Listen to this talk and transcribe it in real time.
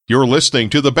You're listening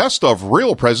to the best of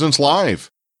Real Presence Live.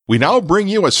 We now bring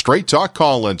you a Straight Talk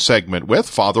call-in segment with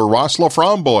Father Ross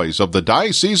LaFramboise of the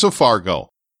Diocese of Fargo.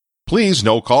 Please,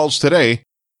 no calls today.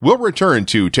 We'll return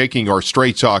to taking your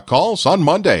Straight Talk calls on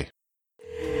Monday.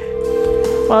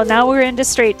 Well, now we're into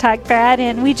Straight Talk, Brad,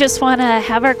 and we just want to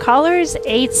have our callers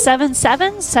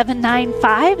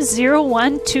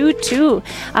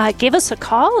 877-795-0122. Give us a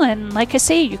call, and like I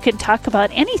say, you can talk about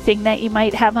anything that you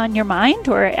might have on your mind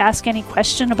or ask any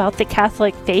question about the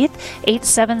Catholic faith.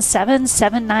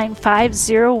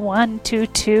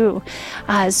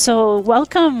 877-795-0122. So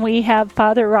welcome. We have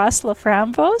Father Ross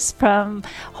LaFramboise from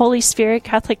Holy Spirit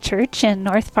Catholic Church in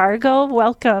North Fargo.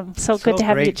 Welcome. So good to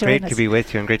have you join us. Great to be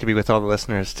with you, and great to be with all the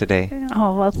listeners today.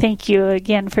 Oh, well, thank you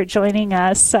again for joining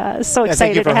us. So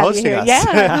excited to have you here. Us.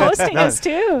 Yeah, hosting us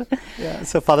too. Yeah.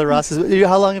 So Father Ross,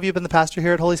 how long have you been the pastor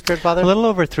here at Holy Spirit, Father? A little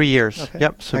over 3 years. Okay.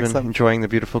 Yep. So I've been enjoying the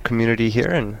beautiful community here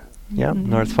in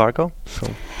North Fargo.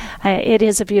 So it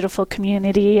is a beautiful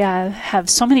community. I have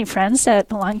so many friends that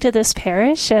belong to this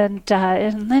parish, and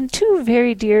then two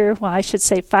very dear, well, I should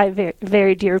say 5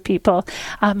 very dear people.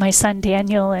 My son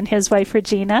Daniel and his wife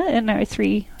Regina, and our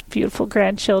 3 beautiful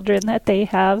grandchildren that they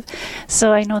have.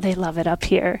 So I know they love it up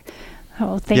here.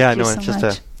 Oh, thank you so much. It's just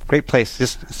a great place.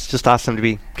 It's just awesome to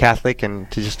be Catholic and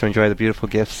to enjoy the beautiful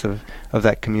gifts of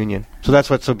that communion. So that's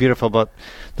what's so beautiful about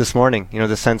this morning. You know,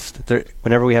 the sense that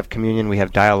whenever we have communion, we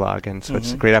have dialogue, and so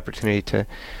it's a great opportunity to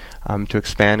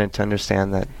expand and to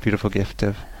understand that beautiful gift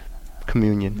of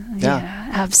communion. Yeah,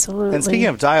 absolutely. And speaking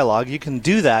of dialogue, you can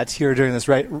do that here during this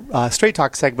Straight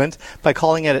Talk segment by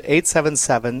calling in at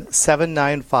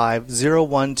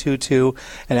 877-795-0122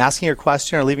 and asking your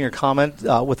question or leaving your comment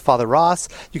with Father Ross.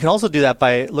 You can also do that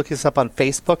by looking us up on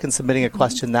Facebook and submitting a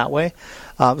question that way.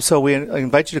 So we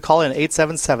invite you to call in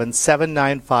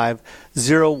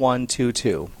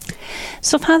 877-795-0122.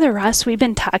 So, Father Ross, we've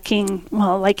been talking,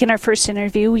 well, like in our first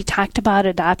interview, we talked about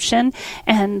adoption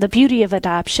and the beauty of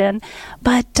adoption.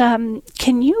 But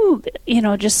can you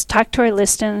just talk to our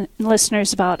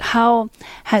listeners about how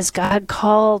has God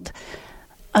called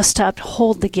us to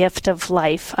uphold the gift of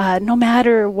life, no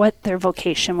matter what their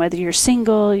vocation, whether you're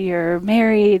single, you're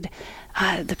married,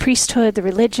 the priesthood, the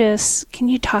religious. Can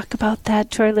you talk about that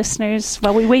to our listeners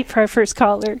while we wait for our first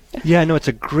caller? Yeah, no, it's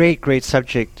a great, great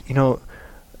subject. You know,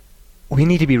 we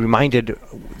need to be reminded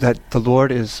that the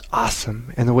Lord is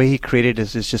awesome, and the way He created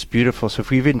us is just beautiful. So if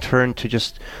we even turn to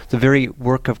just the very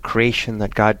work of creation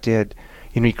that God did,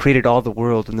 He created all the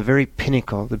world, and the very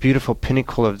pinnacle, the beautiful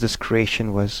pinnacle of this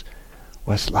creation was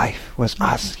life, was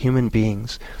us, human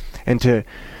beings. And to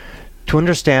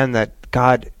understand that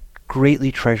God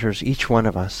greatly treasures each one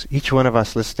of us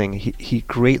listening. He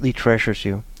greatly treasures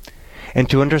you. And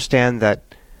to understand that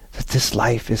this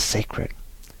life is sacred.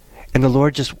 And the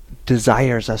Lord just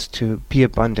desires us to be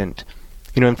abundant.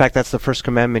 In fact, that's the first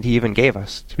commandment He even gave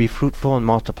us, to be fruitful and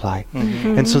multiply.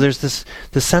 Mm-hmm. And so there's this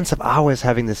sense of always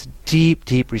having this deep,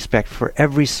 deep respect for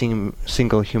every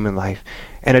single human life.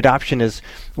 And adoption is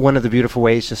one of the beautiful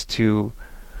ways just to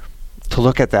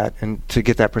look at that and to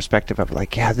get that perspective of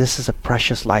this is a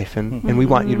precious life, and we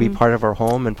want you to be part of our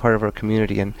home and part of our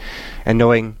community, and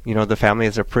knowing the family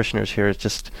as our parishioners here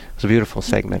it's a beautiful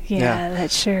segment. Yeah,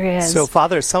 that sure is. So,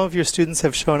 Father, some of your students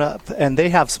have shown up and they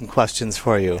have some questions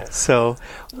for you. Yes. So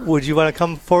would you want to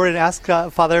come forward and ask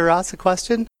Father Ross a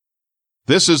question?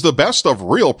 This is the best of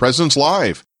Real Presence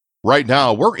Live. Right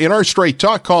now we're in our Straight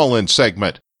Talk call-in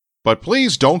segment, but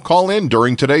please don't call in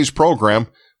during today's program.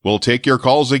 We'll take your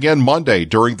calls again Monday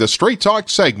during the Straight Talk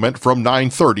segment from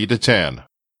 9:30 to 10.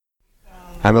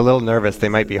 I'm a little nervous. They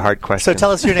might be hard questions. So tell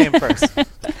us your name first.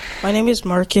 My name is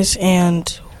Marcus, and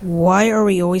why are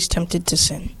we always tempted to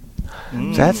sin?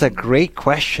 That's a great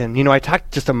question. I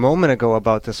talked just a moment ago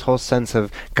about this whole sense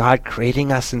of God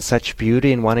creating us in such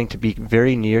beauty and wanting to be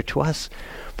very near to us.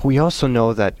 But we also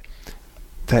know that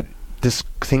this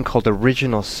thing called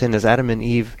original sin, as Adam and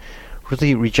Eve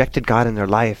really rejected God in their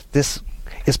life, this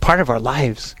is part of our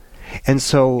lives. And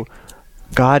so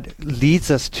God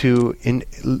leads us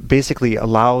basically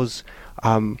allows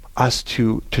us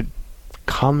to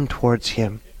come towards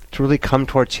Him, to really come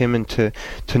towards Him and to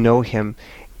know Him.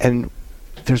 And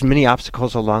there's many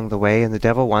obstacles along the way, and the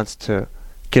devil wants to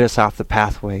get us off the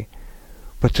pathway.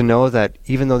 But to know that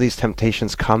even though these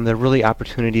temptations come, they're really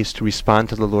opportunities to respond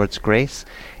to the Lord's grace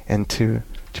and to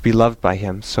be loved by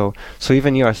Him. So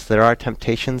even yes, there are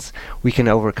temptations, we can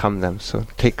overcome them. So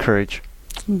take courage.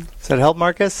 Does that help,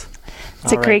 Marcus?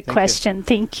 It's a great question.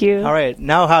 Thank you. All right.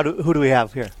 Now who do we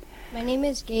have here? My name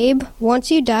is Gabe.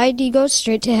 Once you die, do you go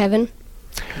straight to heaven?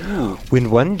 When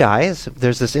one dies,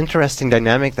 there's this interesting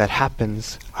dynamic that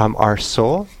happens. Our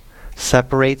soul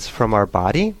separates from our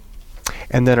body.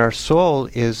 And then our soul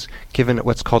is given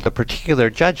what's called a particular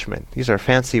judgment. These are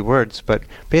fancy words, but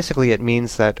basically it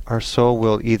means that our soul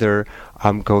will either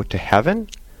go to heaven,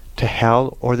 to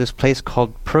hell, or this place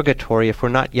called purgatory if we're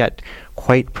not yet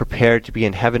quite prepared to be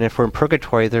in heaven. If we're in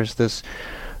purgatory, there's this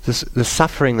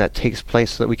suffering that takes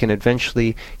place so that we can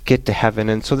eventually get to heaven.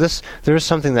 And so there is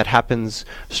something that happens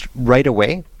right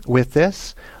away with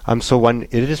this.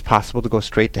 It is possible to go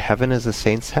straight to heaven as the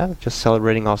saints have, just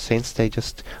celebrating All Saints' Day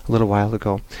just a little while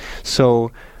ago.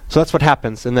 So that's what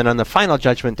happens. And then on the final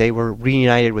judgment day, we're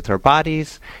reunited with our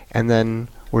bodies, and then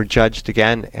we're judged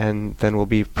again, and then we'll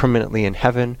be permanently in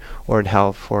heaven or in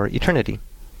hell for eternity.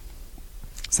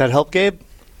 Does that help, Gabe?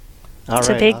 It's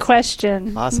a big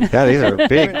question. Awesome. Yeah, these are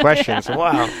big questions.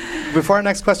 Wow. Before our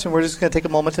next question, we're just going to take a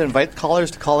moment to invite callers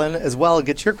to call in as well and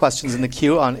get your questions in the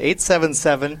queue on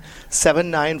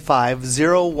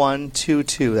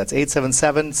 877-795-0122. That's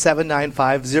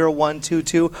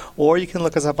 877-795-0122, or you can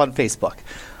look us up on Facebook.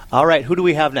 All right, who do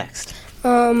we have next?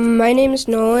 My name is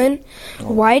Nolan.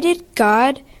 Why did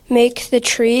God make the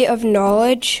tree of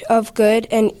knowledge of good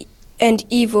and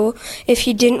evil if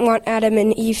he didn't want Adam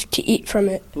and Eve to eat from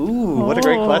it? Ooh, what a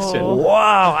great question.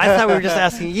 Wow, I thought we were just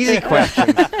asking easy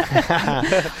questions.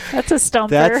 That's a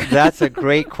stumper. That's a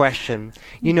great question.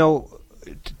 You know,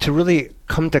 to really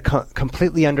come to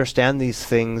completely understand these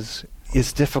things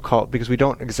is difficult because we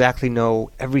don't exactly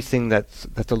know everything that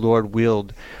the Lord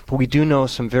willed, but we do know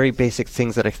some very basic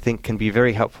things that I think can be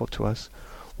very helpful to us.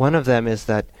 One of them is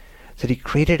that he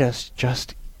created us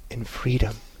just in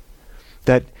freedom.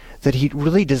 That he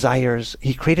really desires,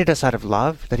 he created us out of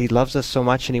love, that he loves us so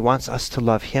much and he wants us to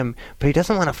love him, but he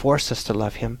doesn't want to force us to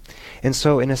love him. And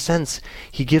so in a sense,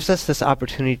 he gives us this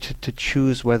opportunity to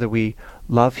choose whether we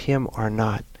love him or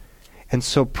not. And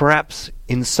so perhaps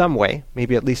in some way,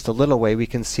 maybe at least a little way, we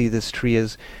can see this tree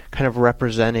as kind of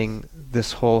representing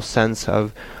this whole sense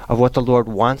of what the Lord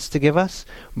wants to give us,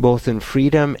 both in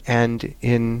freedom and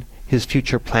in his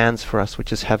future plans for us,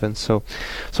 which is heaven. So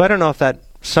I don't know if that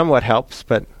somewhat helps,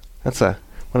 but that's one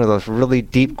of those really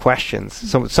deep questions.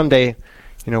 So someday,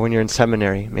 when you're in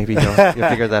seminary, maybe you'll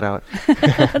figure that out.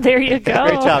 There you go.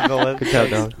 Great job, Nolan. Good job,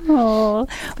 Nolan. Oh,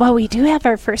 well, we do have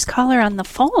our first caller on the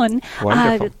phone.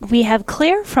 Wonderful. We have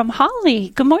Claire from Holly.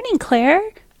 Good morning, Claire.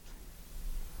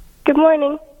 Good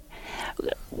morning.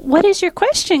 What is your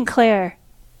question, Claire?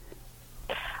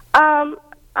 I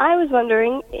was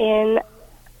wondering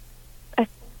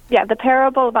the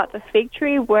parable about the fig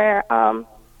tree where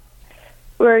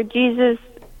Jesus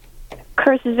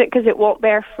curses it because it won't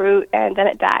bear fruit and then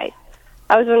it dies.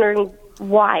 I was wondering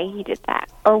why he did that,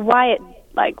 or why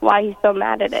he's so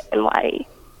mad at it and why he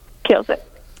kills it.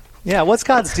 Yeah, what's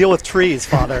God's deal with trees,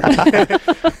 Father?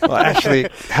 Well, actually,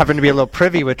 happen to be a little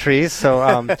privy with trees,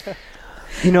 so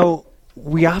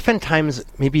we oftentimes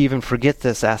maybe even forget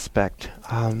this aspect,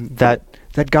 that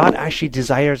God actually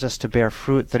desires us to bear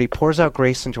fruit, that he pours out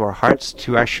grace into our hearts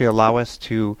to actually allow us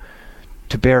to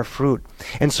bear fruit.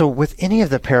 And so with any of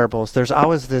the parables, there's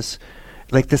always this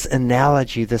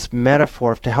analogy, this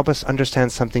metaphor to help us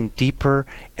understand something deeper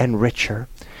and richer.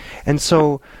 And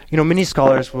so, many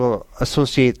scholars will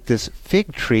associate this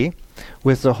fig tree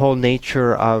with the whole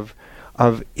nature of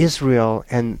Israel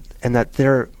and that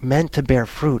they're meant to bear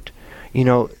fruit.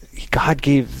 God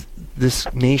gave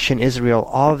this nation Israel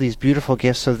all of these beautiful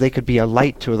gifts so they could be a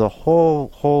light to the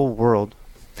whole world.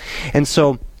 And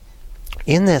so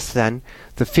in this then,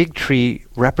 the fig tree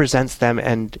represents them,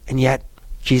 and yet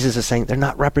Jesus is saying they're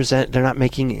not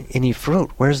making any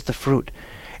fruit. Where's the fruit?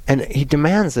 And he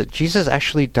demands it. Jesus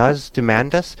actually does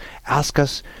demand ask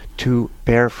us to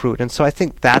bear fruit. And so I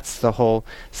think that's the whole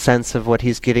sense of what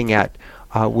he's getting at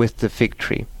with the fig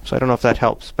tree. So I don't know if that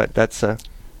helps, but that's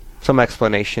some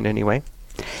explanation anyway.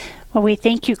 Well, we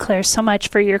thank you, Claire, so much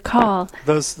for your call.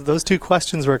 Those two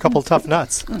questions were a couple tough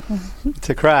nuts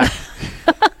to crack.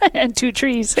 And two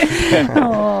trees.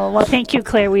 Oh, well, thank you,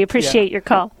 Claire. We appreciate your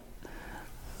call.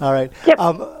 All right. Yep.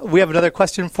 We have another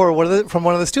question from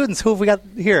one of the students. Who have we got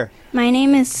here? My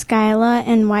name is Skyla,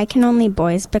 and why can only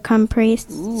boys become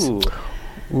priests?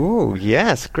 Ooh,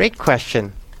 yes. Great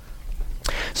question.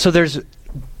 So there's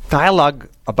dialogue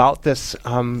about this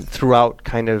throughout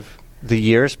kind of the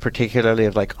years, particularly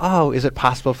of is it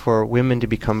possible for women to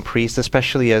become priests,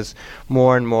 especially as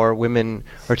more and more women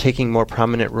are taking more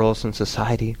prominent roles in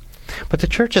society. But the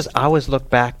church has always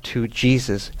looked back to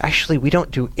Jesus. Actually, we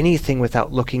don't do anything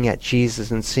without looking at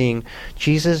Jesus and seeing,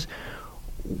 Jesus,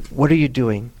 what are you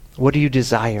doing? What do you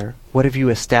desire? What have you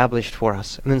established for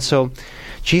us? And then so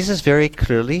Jesus very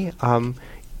clearly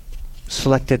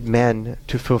selected men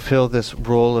to fulfill this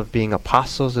role of being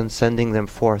apostles and sending them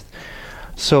forth.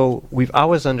 So we've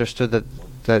always understood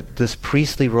that this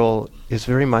priestly role is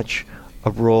very much a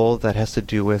role that has to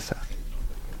do with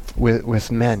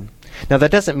men. Now,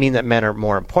 that doesn't mean that men are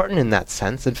more important in that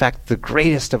sense. In fact, the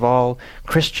greatest of all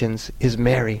Christians is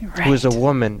Mary, who is a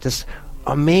woman, this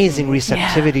amazing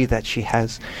receptivity that she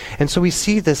has. And so we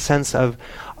see this sense of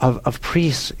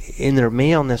priests in their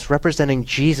maleness representing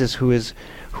Jesus, who is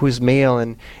male.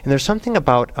 And there's something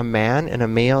about a man and a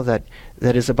male that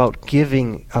is about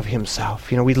giving of himself.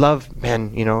 We love men,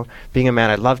 being a man,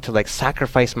 I love to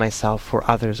sacrifice myself for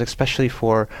others, especially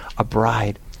for a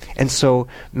bride. And so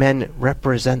men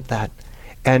represent that.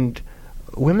 And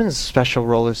women's special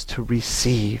role is to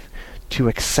receive, to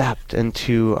accept, and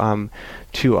to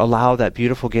allow that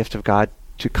beautiful gift of God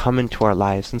to come into our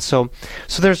lives. And so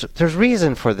there's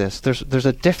reason for this. There's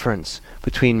a difference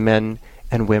between men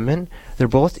and women. They're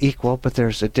both equal, but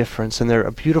there's a difference, and they're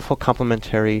a beautiful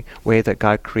complementary way that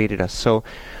God created us. So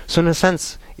in a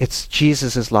sense, it's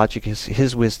Jesus' logic,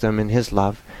 his wisdom, and his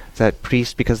love that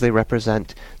priests, because they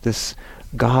represent this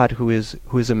God who is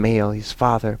a male, he's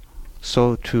Father.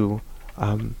 So too,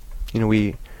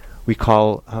 we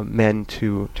call men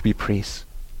to be priests.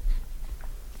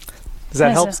 Does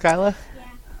that help, Skyla?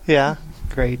 Yeah,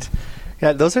 great.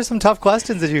 Yeah, those are some tough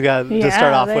questions that you got to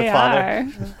start off with,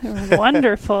 Father. They're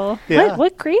wonderful.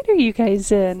 What grade are you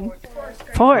guys in?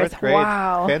 Fourth grade.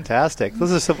 Wow. Fantastic.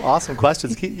 Those are some awesome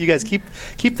questions. You guys keep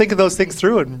thinking those things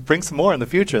through and bring some more in the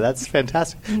future. That's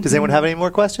fantastic. Mm-hmm. Does anyone have any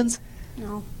more questions?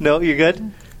 No, you're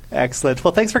good? Excellent.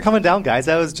 Well, thanks for coming down, guys.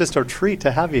 That was just a treat to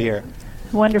have you here.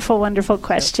 Wonderful, wonderful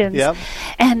questions. Yep.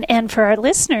 And for our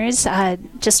listeners,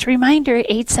 just a reminder,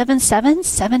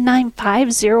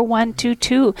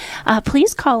 877-795-0122.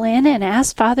 Please call in and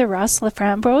ask Father Ross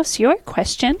LaFrambros your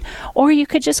question, or you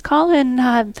could just call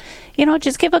and,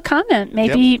 just give a comment.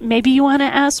 Maybe you want to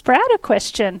ask Brad a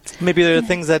question. Maybe there are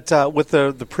things that, with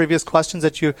the previous questions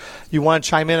that you want to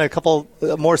chime in a couple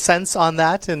more cents on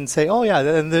that and say, oh, yeah,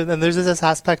 and there's this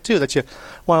aspect, too, that you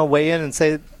want to weigh in and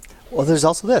say, well, there's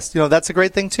also this. That's a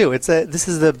great thing, too. This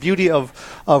is the beauty of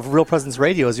Real Presence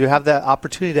Radio, is you have the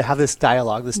opportunity to have this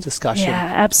dialogue, this discussion.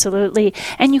 Yeah, absolutely.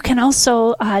 And you can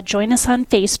also join us on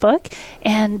Facebook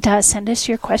and send us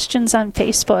your questions on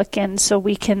Facebook, and so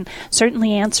we can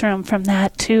certainly answer them from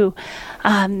that, too.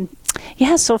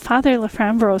 So Father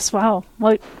LaFrambros, wow,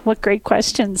 what great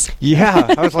questions.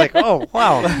 Yeah, I was like, oh,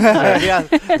 wow.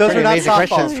 Those are not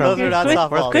questions from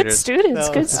softball. Good students,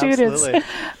 good students. Absolutely.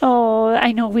 Oh,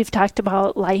 I know we've talked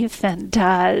about life and,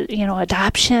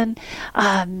 adoption.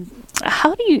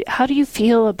 How do you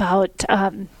feel about,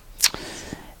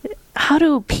 how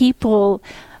do people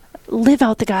live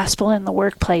out the gospel in the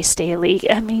workplace daily?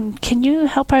 I mean, can you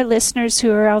help our listeners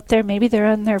who are out there? Maybe they're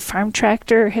on their farm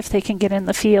tractor, if they can get in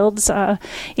the fields, or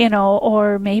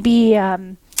maybe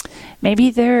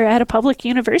they're at a public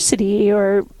university,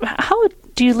 or how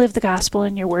do you live the gospel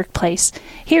in your workplace?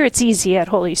 Here it's easy at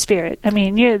Holy Spirit. I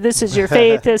mean, this is your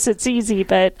faith, it's easy,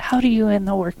 but how do you in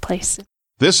the workplace?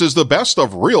 This is the best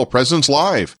of Real Presence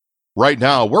Live. Right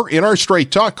now, we're in our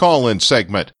Straight Talk call-in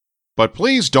segment. But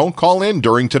please don't call in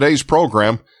during today's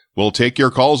program. We'll take your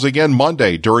calls again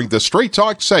Monday during the Straight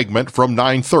Talk segment from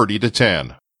 9:30 to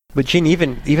 10. But Gene,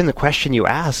 even the question you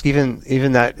ask,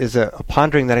 even that is a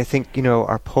pondering that I think,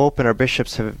 our Pope and our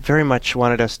bishops have very much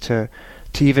wanted us to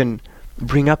even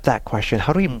bring up that question.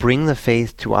 How do we bring the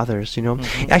faith to others?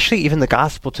 Actually, even the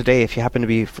gospel today, if you happen to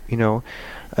be,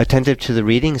 attentive to the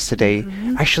readings today,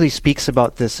 actually speaks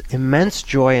about this immense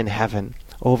joy in heaven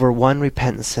over one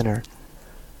repentant sinner.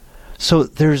 So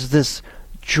there's this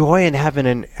joy in heaven,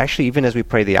 and actually even as we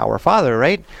pray the Our Father,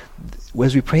 right?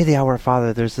 As we pray the Our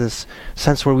Father, there's this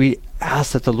sense where we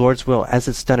ask that the Lord's will, as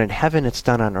it's done in heaven, it's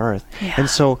done on earth. Yeah. And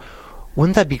so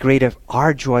wouldn't that be great if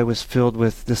our joy was filled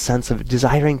with the sense of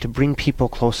desiring to bring people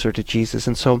closer to Jesus?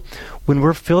 And so when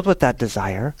we're filled with that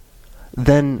desire,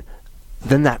 then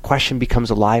that question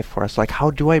becomes alive for us. Like, how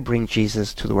do I bring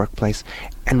Jesus to the workplace?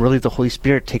 And really the Holy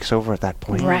Spirit takes over at that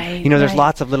point. Right. There's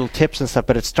lots of little tips and stuff,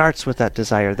 but it starts with that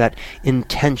desire, that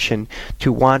intention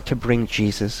to want to bring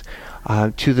Jesus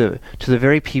to the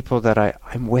very people that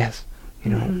I'm with.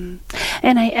 And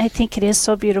I think it is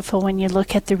so beautiful when you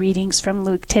look at the readings from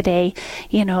Luke today,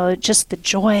 just the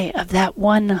joy of that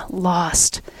one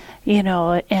lost,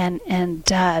 and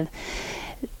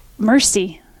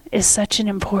mercy is such an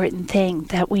important thing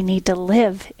that we need to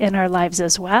live in our lives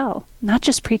as well. Not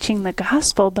just preaching the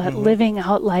gospel, but living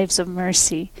out lives of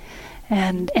mercy.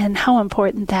 And how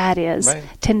important that is,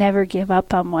 to never give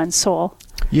up on one's soul.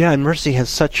 Yeah, and mercy has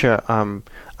such it's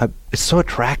so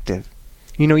attractive.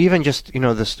 even just,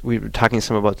 this, we were talking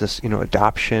some about this,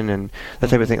 adoption and that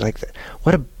type of thing. Like,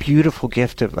 what a beautiful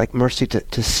gift of like mercy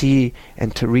to see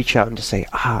and to reach out and to say,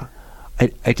 I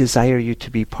desire you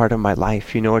to be part of my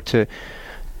life, or to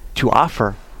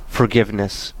offer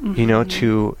forgiveness,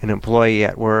 to an employee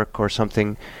at work or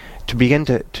something, to begin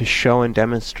to show and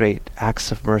demonstrate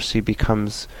acts of mercy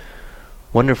becomes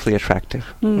wonderfully attractive.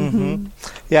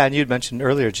 Yeah, and you'd mentioned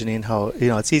earlier, Janine, how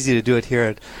it's easy to do it here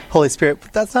at Holy Spirit,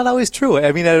 but that's not always true.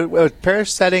 I mean, a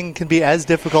parish setting can be as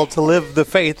difficult to live the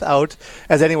faith out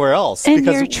as anywhere else, and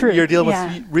because you're dealing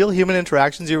with real human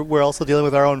interactions. We're also dealing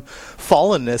with our own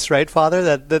fallenness, right,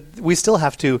 Father? That we still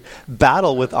have to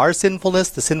battle with our sinfulness,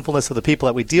 the sinfulness of the people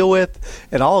that we deal with,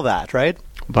 and all of that, right?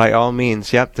 By all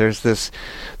means, yep. There's this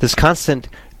constant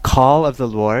call of the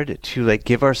Lord to like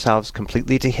give ourselves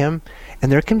completely to Him,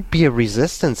 and there can be a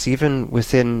resistance even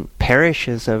within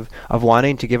parishes of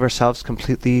wanting to give ourselves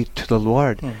completely to the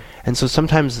Lord. And so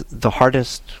sometimes the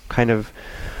hardest kind of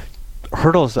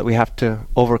hurdles that we have to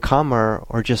overcome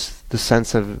are just the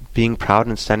sense of being proud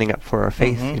and standing up for our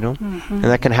faith, and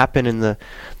that can happen in the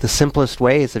simplest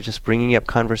ways of just bringing up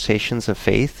conversations of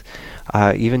faith,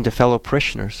 even to fellow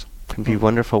parishioners. Can be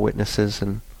wonderful witnesses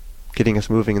and getting us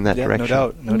moving in that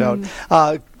direction. No doubt.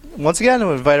 Once again,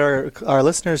 we invite our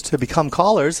listeners to become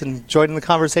callers and join in the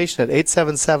conversation at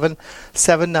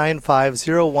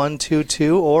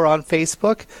 877-795-0122 or on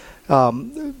Facebook.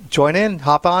 Join in,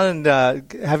 hop on,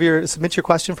 and submit your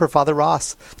question for Father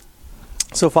Ross.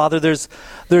 So, Father, there's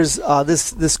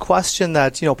this question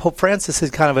that Pope Francis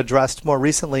has kind of addressed more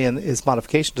recently in his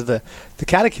modification to the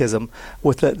Catechism.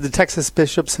 With the Texas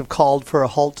bishops have called for a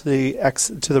halt to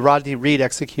the Rodney Reed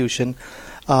execution.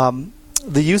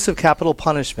 The use of capital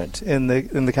punishment in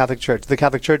the Catholic Church. The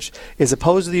Catholic Church is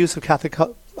opposed to the use of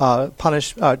capital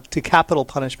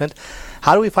punishment.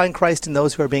 How do we find Christ in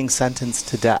those who are being sentenced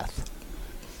to death?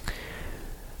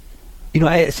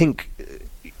 I think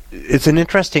it's an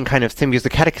interesting kind of thing because the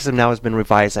Catechism now has been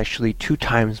revised actually 2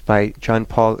 times by John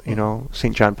Paul,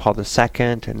 St. John Paul II,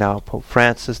 and now Pope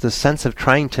Francis. The sense of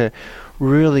trying to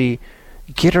really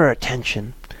get our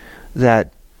attention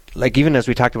that, like even as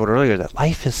we talked about earlier, that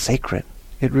life is sacred.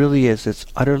 It really is. It's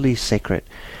utterly sacred.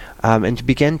 And to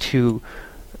begin to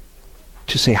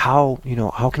say how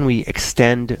can we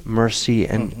extend mercy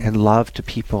and love to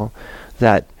people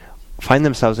that find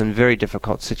themselves in very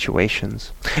difficult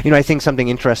situations. I think something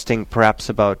interesting perhaps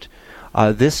about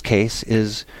this case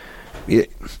is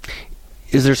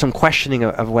there some questioning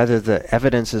of whether the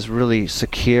evidence is really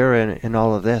secure in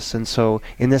all of this. And so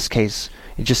in this case,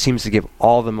 it just seems to give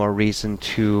all the more reason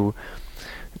to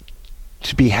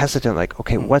be hesitant, like,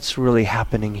 okay, what's really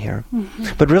happening here?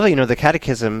 But really, the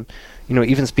Catechism,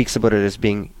 even speaks about it as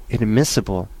being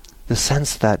inadmissible, the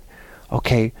sense that,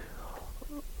 okay,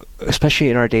 especially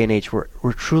in our day and age,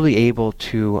 we're truly able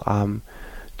to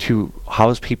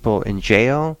house people in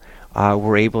jail.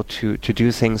 We're able to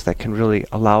do things that can really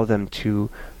allow them to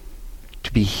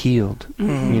be healed,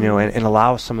 and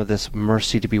allow some of this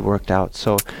mercy to be worked out.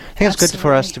 So I think it's good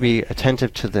for us to be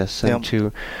attentive to this and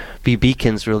to be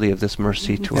beacons, really, of this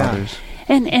mercy to others.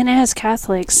 And as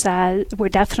Catholics, we're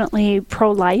definitely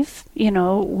pro-life,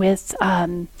 with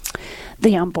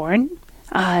the unborn.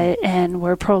 And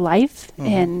we're pro-life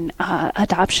in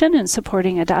adoption and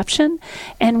supporting adoption,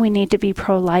 and we need to be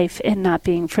pro-life in not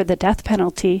being for the death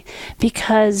penalty,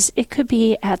 because it could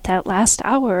be at that last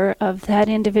hour of that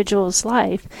individual's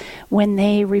life when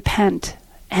they repent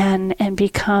and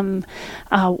become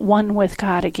one with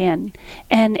God again,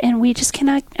 and we just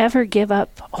cannot ever give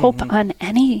up hope on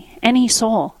any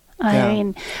soul. I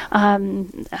mean,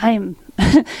 I'm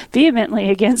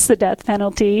vehemently against the death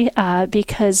penalty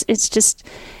because it's just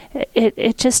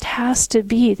it just has to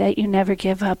be that you never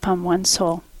give up on one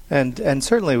soul. And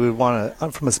certainly we want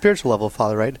to, from a spiritual level,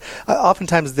 Father, right?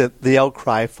 Oftentimes the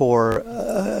outcry for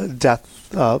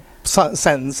death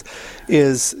sentence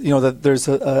is, that there's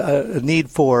a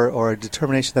need for, or a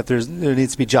determination that there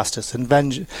needs to be justice and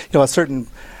vengeance, a certain.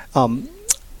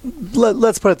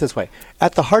 Let's put it this way: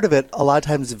 at the heart of it, a lot of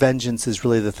times vengeance is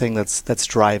really the thing that's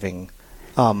driving,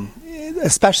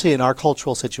 especially in our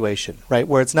cultural situation, right?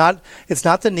 Where it's not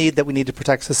the need that we need to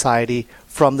protect society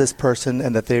from this person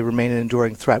and that they remain an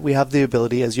enduring threat. We have the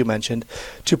ability, as you mentioned,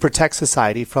 to protect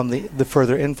society from the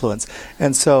further influence,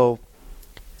 and so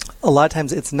a lot of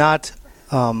times it's not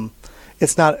a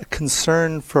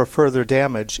concern for further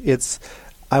damage. It's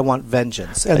I want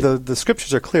vengeance. And the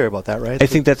scriptures are clear about that, right? I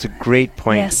think that's a great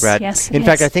point, Brad. In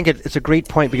fact, I think it's a great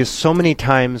point because so many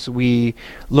times we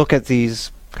look at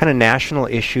these kind of national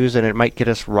issues and it might get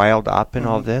us riled up in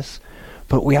all this.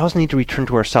 But we always need to return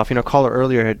to ourselves. Caller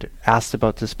earlier had asked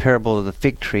about this parable of the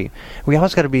fig tree. We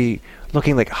always got to be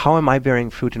looking like, how am I bearing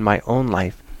fruit in my own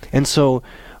life? And so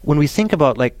when we think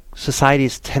about like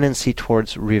society's tendency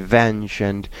towards revenge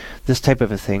and this type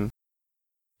of a thing.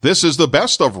 This is the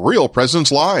best of Real Presence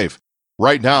Live.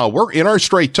 Right now, we're in our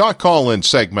Straight Talk call-in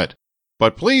segment.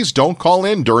 But please don't call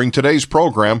in during today's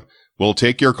program. We'll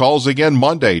take your calls again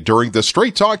Monday during the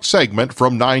Straight Talk segment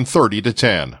from 9:30 to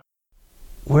 10.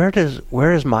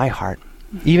 Where is my heart?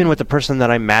 Even with the person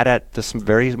that I'm mad at this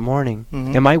very morning,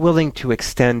 am I willing to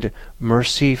extend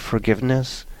mercy,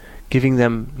 forgiveness, giving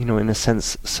them, in a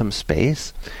sense, some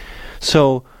space?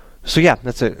 So yeah,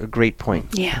 that's a great point.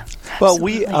 Yeah. Well,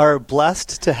 we are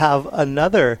blessed to have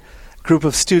another group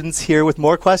of students here with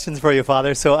more questions for you,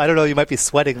 Father. So I don't know, you might be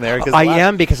sweating there. I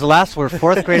am, because the last were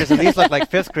fourth graders, and these look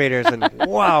like fifth graders, and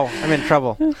wow, I'm in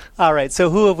trouble. All right, so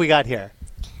who have we got here?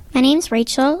 My name's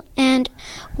Rachel, and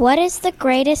what is the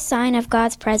greatest sign of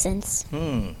God's presence?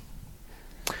 The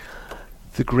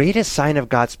greatest sign of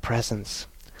God's presence.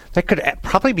 That could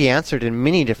probably be answered in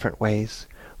many different ways,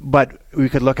 but we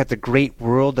could look at the great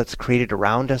world that's created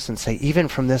around us and say, even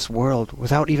from this world,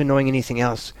 without even knowing anything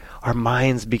else, our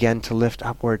minds begin to lift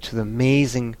upward to the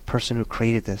amazing person who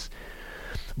created this.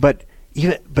 But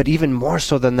even more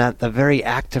so than that, the very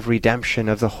act of redemption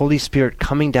of the Holy Spirit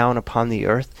coming down upon the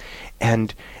earth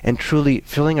and truly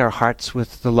filling our hearts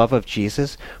with the love of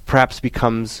Jesus perhaps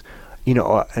becomes,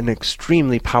 an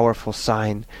extremely powerful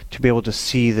sign to be able to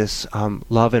see this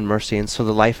love and mercy. And so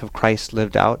the life of Christ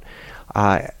lived out,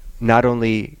 not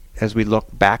only as we look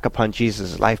back upon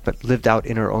Jesus' life, but lived out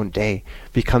in our own day,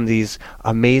 become these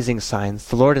amazing signs.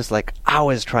 The Lord is like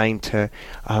always trying to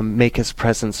make His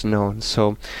presence known.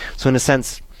 So in a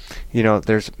sense,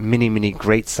 there's many, many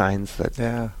great signs that.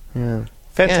 Yeah. Yeah.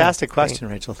 Fantastic question,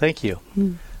 Rachel. Thank you.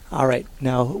 All right.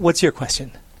 Now, what's your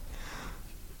question?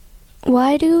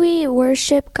 Why do we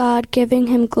worship God, giving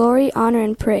Him glory, honor,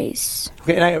 and praise?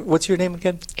 Okay. And what's your name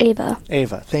again? Ava.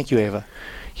 Ava. Thank you, Ava.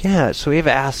 Yeah, so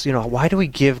Ava asks, why do we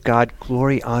give God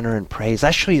glory, honor, and praise?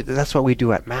 Actually, that's what we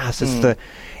do at Mass.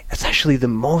 It's actually the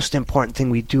most important thing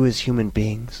we do as human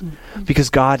beings, because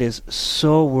God is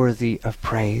so worthy of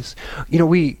praise.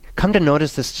 We come to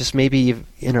notice this just maybe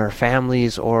in our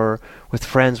families or with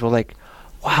friends. We're like,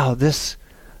 wow,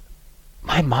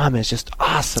 my mom is just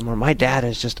awesome, or my dad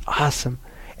is just awesome.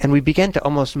 And we begin to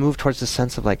almost move towards the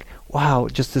sense of like, wow,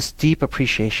 just this deep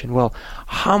appreciation. Well,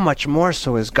 how much more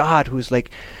so is God, who's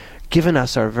like given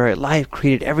us our very life,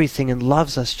 created everything, and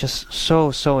loves us just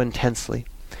so, so intensely.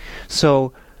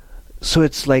 So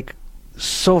it's like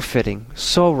so fitting,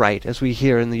 so right, as we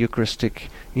hear in the Eucharistic,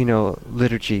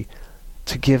 liturgy,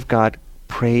 to give God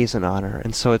praise and honor.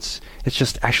 And so it's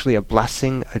just actually a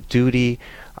blessing, a duty,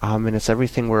 and it's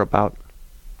everything we're about.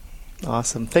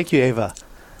 Awesome. Thank you, Ava.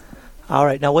 All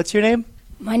right. Now, what's your name?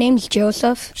 My name's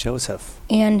Joseph. Joseph.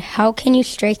 And how can you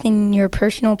strengthen your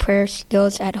personal prayer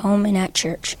skills at home and at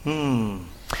church?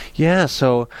 Yeah,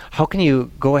 so how can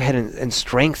you go ahead and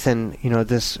strengthen,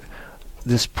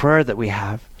 this prayer that we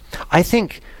have? I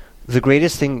think the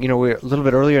greatest thing, we're a little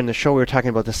bit earlier in the show, we were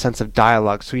talking about the sense of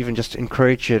dialogue. So even just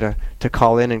encourage you to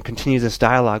call in and continue this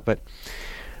dialogue. But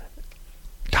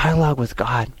dialogue with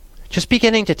God. Just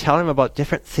beginning to tell Him about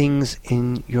different things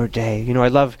in your day. I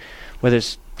love, whether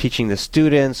it's teaching the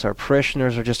students or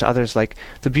parishioners or just others, like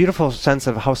the beautiful sense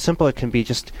of how simple it can be,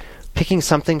 just picking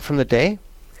something from the day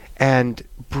and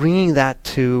bringing that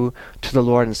to the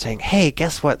Lord and saying, hey,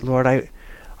 guess what, Lord,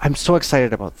 I'm so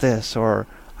excited about this, or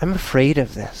I'm afraid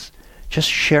of this. Just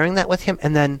sharing that with Him,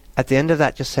 and then at the end of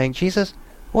that just saying, Jesus,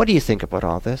 what do you think about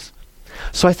all this?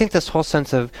 So I think this whole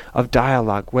sense of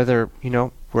dialogue, whether,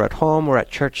 we're at home or at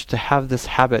church, to have this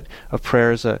habit of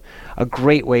prayer is a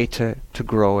great way to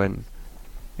grow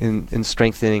in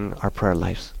strengthening our prayer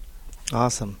lives.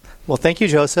 Awesome. Well, thank you,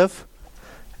 Joseph.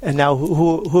 And now,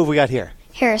 who have we got here?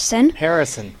 Harrison.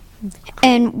 Harrison.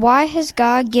 And why has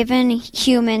God given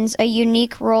humans a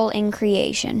unique role in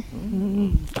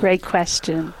creation? Great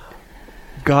question.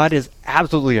 God is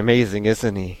absolutely amazing,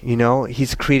 isn't He?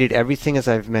 He's created everything, as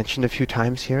I've mentioned a few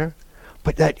times here,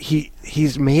 but that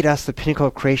He's made us the pinnacle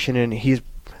of creation, and He's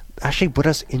actually put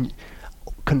us in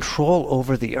control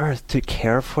over the earth, to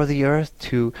care for the earth,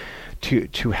 to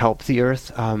help the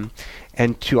earth,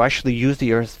 and to actually use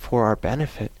the earth for our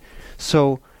benefit.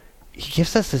 So He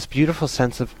gives us this beautiful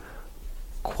sense of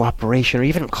cooperation, or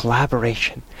even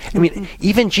collaboration. I mean,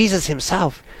 even Jesus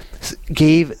Himself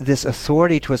gave this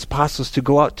authority to His apostles to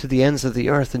go out to the ends of the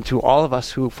earth, and to all of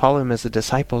us who follow Him as the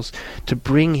disciples, to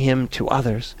bring Him to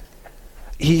others.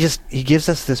 he gives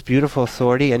us this beautiful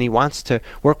authority, and he wants to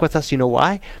work with us. You know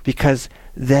why? Because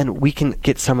then we can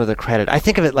get some of the credit. I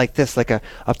think of it like this, like a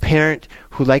parent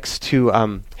who likes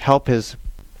to help his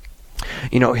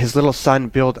little son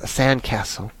build a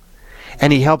sandcastle.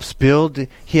 And he helps build the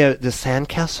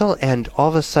sandcastle, and all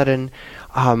of a sudden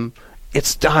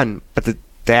it's done, but the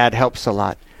dad helps a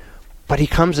lot. But he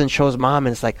comes and shows mom,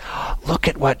 and it's like, look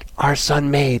at what our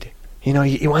son made. He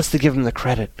wants to give him the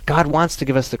credit. God wants to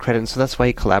give us the credit, and so that's why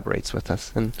he collaborates with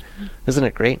us. And isn't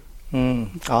it great?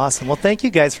 Awesome. Well, thank you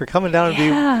guys for coming down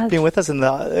and being with us, and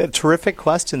the terrific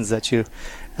questions that you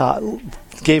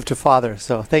gave to Father.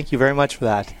 So thank you very much for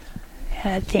that.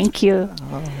 Thank you.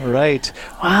 All right.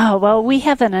 Wow. Well, we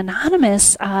have an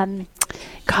anonymous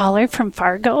caller from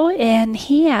Fargo, and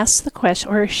he asked the question,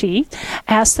 or she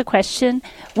asked the question,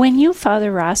 when you,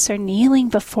 Father Ross, are kneeling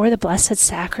before the Blessed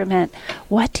Sacrament,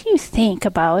 what do you think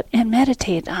about and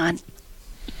meditate on?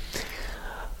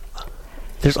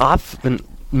 There's often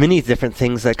many different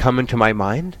things that come into my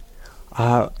mind,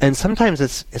 and sometimes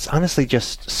it's honestly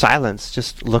just silence,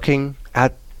 just looking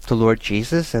at the Lord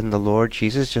Jesus, and the Lord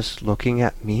Jesus just looking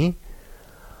at me.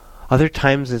 Other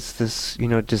times it's this,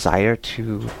 desire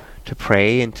to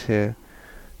pray and to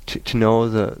know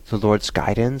the Lord's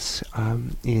guidance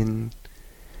in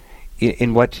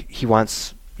what He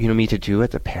wants me to do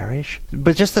at the parish.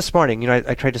 But just this morning,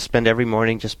 I try to spend every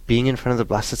morning just being in front of the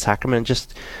Blessed Sacrament. And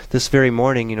just this very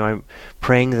morning, I'm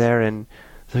praying there, and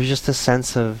there's just a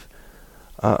sense of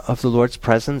the Lord's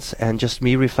presence, and just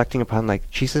me reflecting upon, like,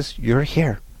 Jesus, you're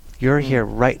here. You're here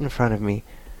right in front of me,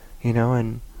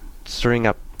 and stirring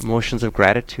up emotions of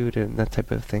gratitude and that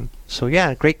type of thing. So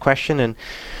yeah, great question, and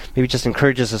maybe just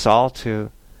encourages us all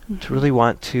to really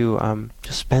want to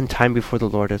just spend time before the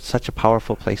Lord. It's such a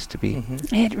powerful place to be.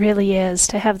 It really is,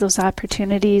 to have those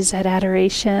opportunities at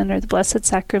adoration or the Blessed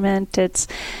Sacrament. It's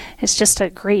just a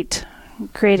great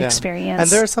experience. And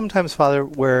there are sometimes, Father,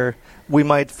 where we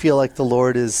might feel like the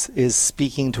Lord is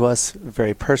speaking to us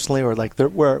very personally, or like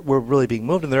we're really being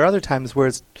moved. And there are other times where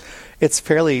it's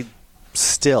fairly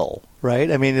still,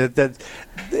 right? I mean,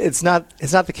 it's not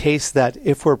the case that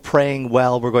if we're praying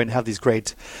well, we're going to have these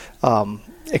great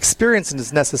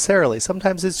experiences necessarily.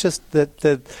 Sometimes it's just that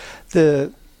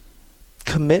the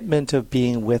commitment of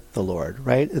being with the Lord,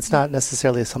 right? It's not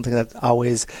necessarily something that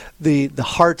always the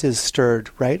heart is stirred,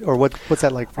 right? Or what's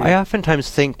that like for you? I oftentimes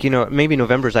think, maybe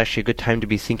November is actually a good time to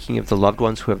be thinking of the loved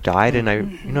ones who have died. And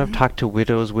I've talked to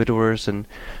widows, widowers, and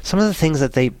some of the things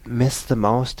that they miss the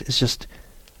most is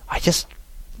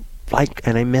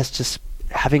I miss just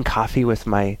having coffee with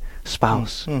my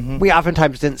spouse. We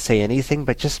oftentimes didn't say anything,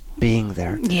 but just being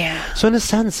there. Yeah. So in a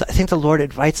sense, I think the Lord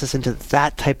invites us into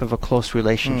that type of a close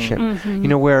relationship,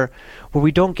 where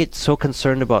we don't get so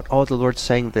concerned about, the Lord's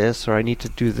saying this, or I need to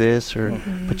do this, or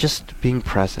but just being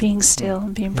present. Being still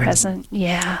and being present.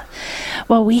 Yeah.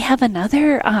 Well, we have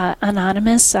another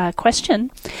anonymous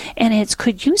question, and it's,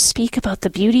 could you speak about the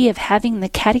beauty of having the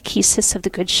catechesis of the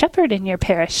Good Shepherd in your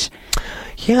parish?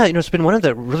 Yeah, it's been one of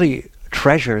the really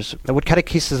treasures. What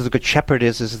Catechesis of the Good Shepherd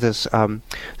is this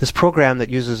this program that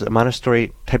uses a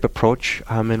Montessori type approach,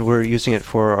 and we're using it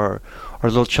for our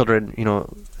little children,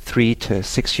 3 to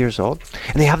 6 years old,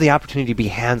 and they have the opportunity to be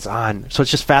hands-on. So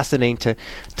it's just fascinating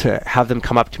to have them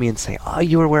come up to me and say, "Oh,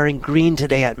 you were wearing green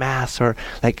today at Mass," or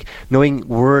like knowing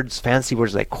words, fancy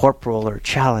words like corporal or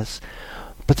chalice.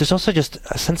 But there's also just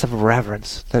a sense of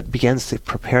reverence that begins to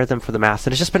prepare them for the Mass.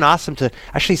 And it's just been awesome to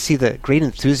actually see the great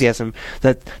enthusiasm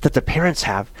that the parents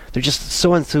have. They're just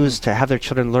so enthused to have their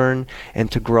children learn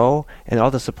and to grow, and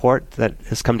all the support that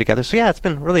has come together. So yeah, it's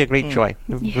been really a great joy.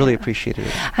 I've really appreciated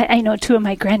it. I know 2 of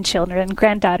my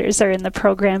granddaughters are in the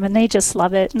program, and they just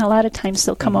love it. And a lot of times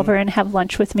they'll come over and have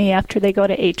lunch with me after they go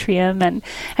to Atrium, and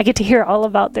I get to hear all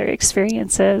about their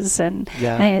experiences, and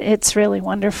it's really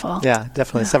wonderful. Yeah,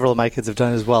 definitely. Several of my kids have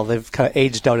done it as well. They've kind of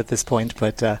aged out at this point,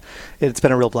 but it's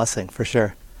been a real blessing for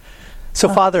sure. So,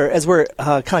 Father, as we're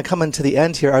kind of coming to the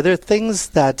end here, are there things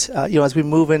that, as we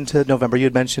move into November, you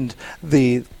had mentioned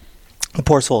the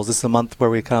Poor Souls. This is a month where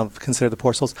we kind of consider the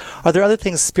Poor Souls. Are there other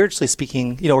things, spiritually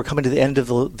speaking, we're coming to the end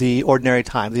of the ordinary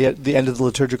time, the end of the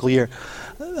liturgical year.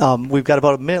 We've got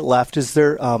about a minute left. Is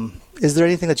there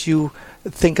anything that you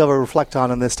think of or reflect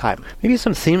on in this time? Maybe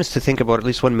some themes to think about. At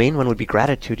least one main one would be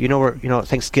gratitude. We're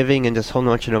Thanksgiving and this whole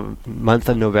month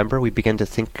of November, we begin to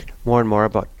think more and more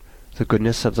about the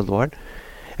goodness of the Lord,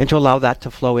 and to allow that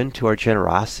to flow into our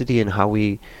generosity and how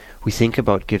we think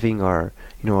about giving our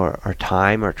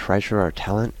time, our treasure, our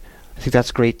talent. I think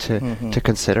that's great to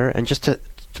consider, and just to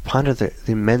ponder the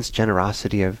immense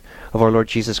generosity of our Lord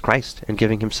Jesus Christ and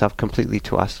giving Himself completely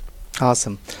to us.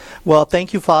 Awesome. Well,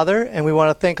 thank you, Father, and we want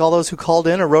to thank all those who called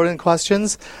in or wrote in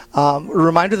questions. A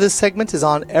reminder, this segment is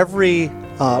on every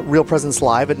Real Presence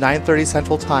Live at 9:30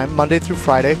 Central Time, Monday through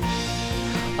Friday.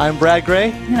 I'm Brad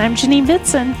Gray. And I'm Janine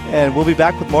Bitson. And we'll be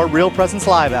back with more Real Presence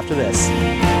Live after this.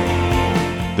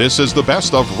 This is the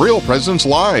best of Real Presence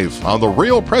Live on the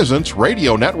Real Presence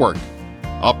Radio Network.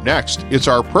 Up next, it's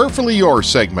our Prayerfully Yours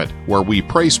segment, where we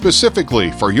pray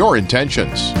specifically for your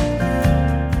intentions.